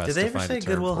this quest Did they to ever find say a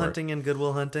term Goodwill for it. Hunting and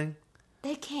Goodwill Hunting?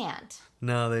 They can't.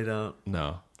 No, they don't.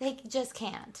 No. They just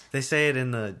can't. They say it in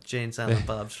the Jane Silent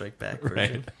Bob Strike Back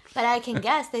version. But I can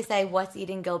guess they say what's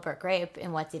eating Gilbert Grape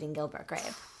and what's eating Gilbert Grape.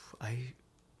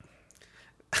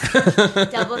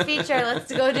 Double feature.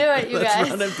 Let's go do it, you Let's guys.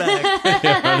 run it back.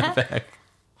 Yeah, run it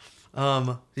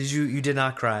back. You did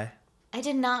not cry? I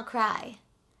did not cry.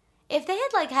 If they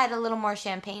had had a little more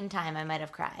champagne time, I might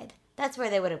have cried. That's where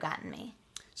they would have gotten me.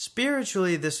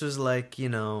 Spiritually, this was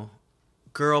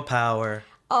girl power.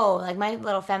 Oh, my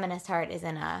little feminist heart is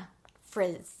in a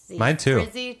frizzy. Mine too.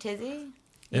 Frizzy tizzy?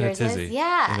 In Yours a is? tizzy.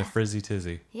 Yeah. In a frizzy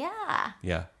tizzy. Yeah.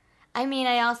 Yeah. I mean,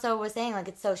 I also was saying,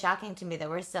 it's so shocking to me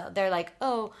that they're like,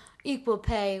 oh, equal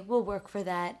pay, we'll work for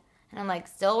that. And I'm like,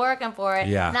 still working for it.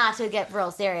 Yeah. Not to get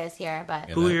real serious here, but.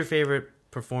 Who are your favorite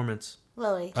performance?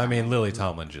 Lily. I mean, Lily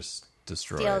Tomlin just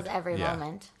destroyed. Steals every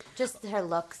moment. Just her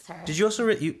looks, her. Did you also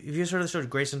have you heard of the show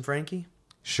Grace and Frankie?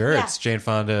 Sure, Yeah. it's Jane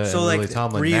Fonda and Lily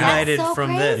Tomlin. reunited That's so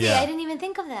from crazy. this. I didn't even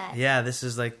think of that. Yeah, this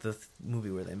is the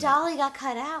movie where they met. Dolly got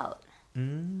cut out.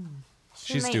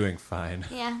 She's might- doing fine.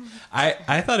 Yeah.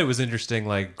 I thought it was interesting,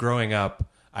 growing up,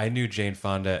 I knew Jane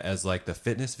Fonda as the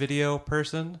fitness video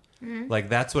person. Mhm.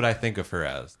 That's what I think of her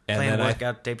as. And Playing then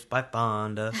workout tapes by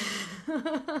Fonda.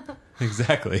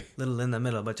 Exactly. Little in the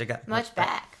middle, but you got Much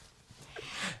back.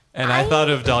 And I thought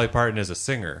of Dolly Parton as a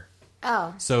singer.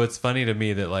 Oh. So it's funny to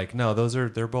me that no,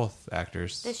 they're both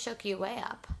actors. This shook you way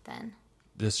up then.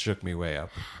 This shook me way up.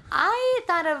 I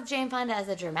thought of Jane Fonda as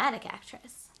a dramatic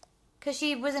actress. Because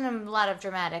she was in a lot of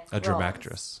dramatic A roles.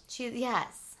 dramactress.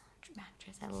 Yes.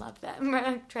 Dramactress. I love that.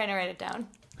 I'm trying to write it down.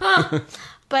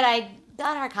 But I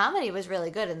thought her comedy was really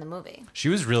good in the movie. She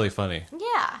was really funny.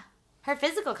 Yeah. Her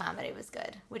physical comedy was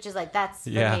good. Which is that's, for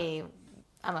Yeah. me,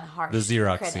 I'm a harsh The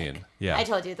Xerox critic. scene. Yeah. I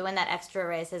told you, when that extra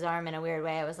raised his arm in a weird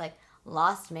way, I was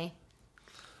lost me.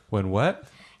 When what?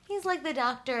 He's the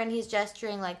doctor and he's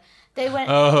gesturing they went.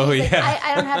 Oh, he's like, yeah.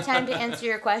 I don't have time to answer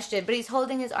your question, but he's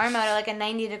holding his arm out at a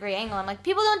 90-degree angle. I'm like,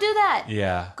 people don't do that.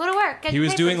 Yeah. Go to work. Get He your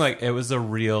was doing papers. it was a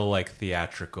real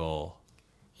theatrical.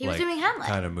 He was doing Hamlet.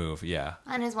 kind of move. Yeah.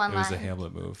 On his one It was a line.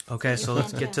 Hamlet move. Okay, so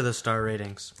let's get to the star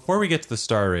ratings. Before we get to the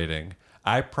star rating,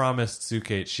 I promised Sue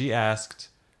Kate. She asked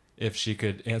if she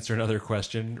could answer another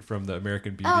question from the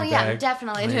American Beauty Oh, yeah, bag. I'm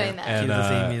definitely doing that. And, Cue the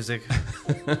theme music.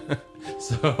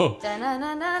 So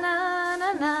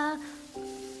Da-na-na-na-na-na-na.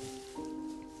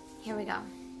 Here we go.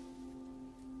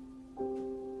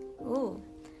 Ooh.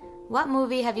 What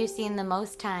movie have you seen the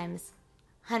most times?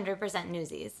 100%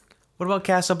 Newsies. What about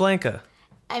Casablanca?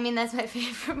 I mean, that's my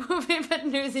favorite movie, but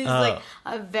Newsies is Oh.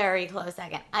 a very close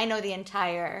second. I know the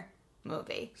entire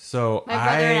movie. So My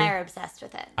brother and I are obsessed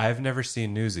with it. I've never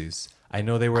seen Newsies. I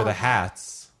know they wear the Okay.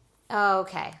 hats, Oh,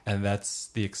 okay. and that's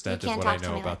the You extent of can't what I talk to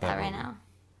know me about like that that right movie. now.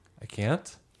 I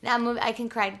can't. That movie, I can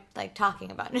cry talking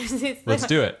about Newsies. Let's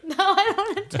do it. No, I don't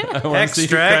want to do it. I wanna see you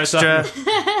cry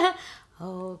talking.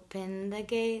 Open the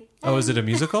gate. Oh, is it a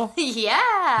musical?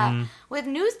 Yeah, with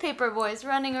newspaper boys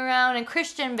running around and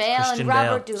Christian Bale Christian and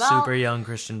Robert Bale. Duvall. Super young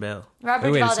Christian Bale.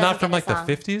 Robert Wait, Duvall it's not doesn't from get a the song.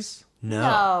 50s?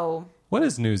 No. What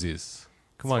is Newsies?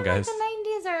 Come on, guys. The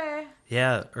 90s or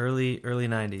Yeah, early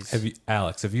 90s.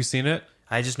 Alex, have you seen it?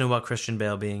 I just know about Christian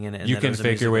Bale being in it. and You that it can was a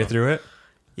fake your way musical. through it?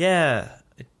 Yeah.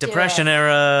 Depression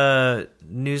era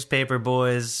newspaper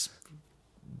boys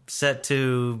set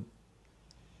to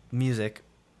music.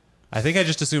 I think I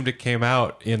just assumed it came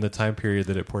out in the time period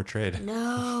that it portrayed.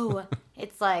 no.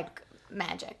 It's like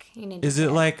magic. You need to Is see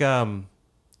it like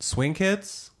Swing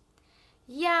Kids?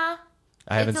 Yeah.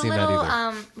 I haven't It's seen a that little,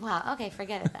 either. Wow. Okay,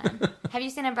 forget it then. Have you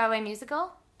seen a Broadway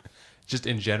musical? Just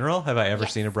in general, have I ever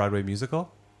Yes. seen a Broadway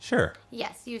musical? Sure.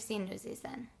 Yes, you've seen Newsies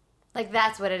then.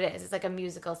 That's what it is. It's like a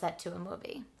musical set to a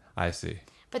movie. I see.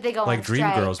 But they go like on strike.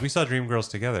 Dreamgirls. We saw Dreamgirls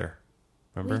together.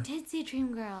 Remember? We did see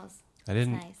Dreamgirls. I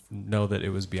didn't That's nice. know that it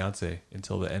was Beyonce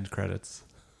until the end credits.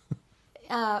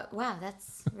 Wow,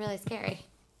 that's really scary.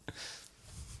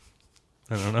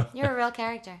 I don't know. You're a real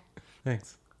character.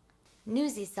 Thanks.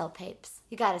 Newsies sell papes.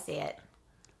 You gotta see it.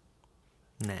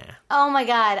 Nah. Oh my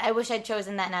god, I wish I'd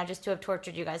chosen that now just to have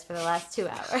tortured you guys for the last 2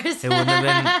 hours. It wouldn't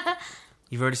have been.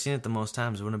 You've already seen it the most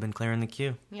times. It wouldn't have been clearing the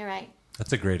queue. You're right.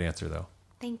 That's a great answer, though.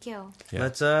 Thank you. Yeah.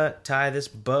 Let's tie this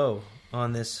bow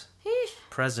on this Eesh.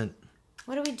 present.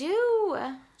 What do we do?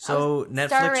 So Star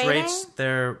Netflix rating? rates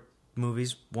their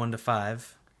movies 1 to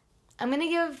 5. I'm going to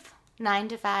give 9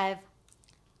 to 5.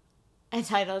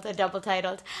 A double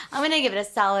titled. I'm going to give it a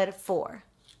solid 4.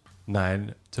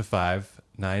 9 to 5,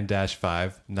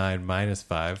 9-5, 9 -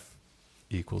 5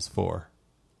 equals 4.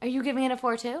 Are you giving it a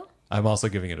 4 too? I'm also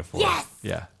giving it a 4. Yes!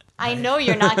 Yeah. I know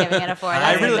you're not giving it a 4. I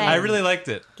That's the thing. really liked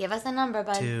it. Give us a number,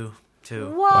 bud. 2.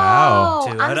 Whoa! Wow.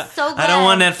 2. I'm so glad. I don't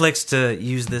want Netflix to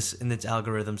use this in its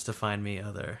algorithms to find me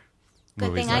other. Good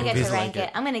movies thing I like get this. to rank Like it.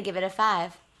 it. I'm going to give it a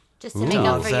 5. Just to Ooh. make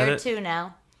up Is for that your it? 2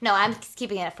 now. No, I'm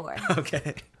keeping it at 4.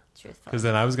 Okay. Truthful. Because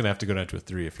then I was going to have to go down to a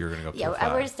 3 if you were going to go up Yeah, to a 5.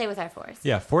 we're going to stay with our 4s.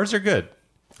 Yeah, 4s are good.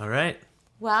 All right.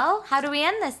 Well, how do we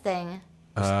end this thing?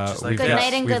 like Good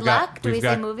night and good luck? Do we we've say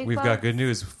got- movie We've got quotes? good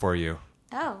news for you.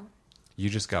 Oh. You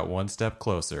just got one step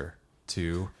closer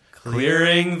to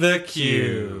Clearing the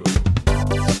queue.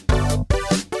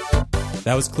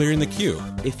 That was Clearing the Queue.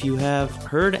 If you have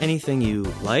heard anything you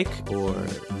like or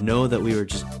know that we were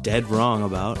just dead wrong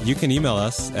about, You can email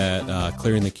us at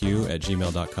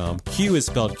clearingthequeue@gmail.com. Q is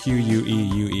spelled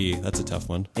Queue. That's a tough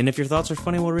one. and if your thoughts are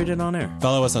funny, we'll read it on air.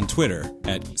 Follow us on Twitter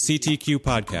at CTQ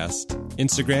Podcast,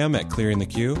 Instagram at Clearing the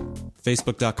Queue,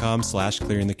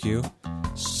 Facebook.com/Clearing the Queue.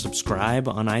 Subscribe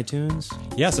on iTunes.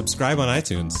 Yeah, subscribe on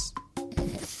iTunes.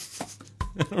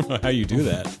 I don't know how you do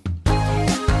that.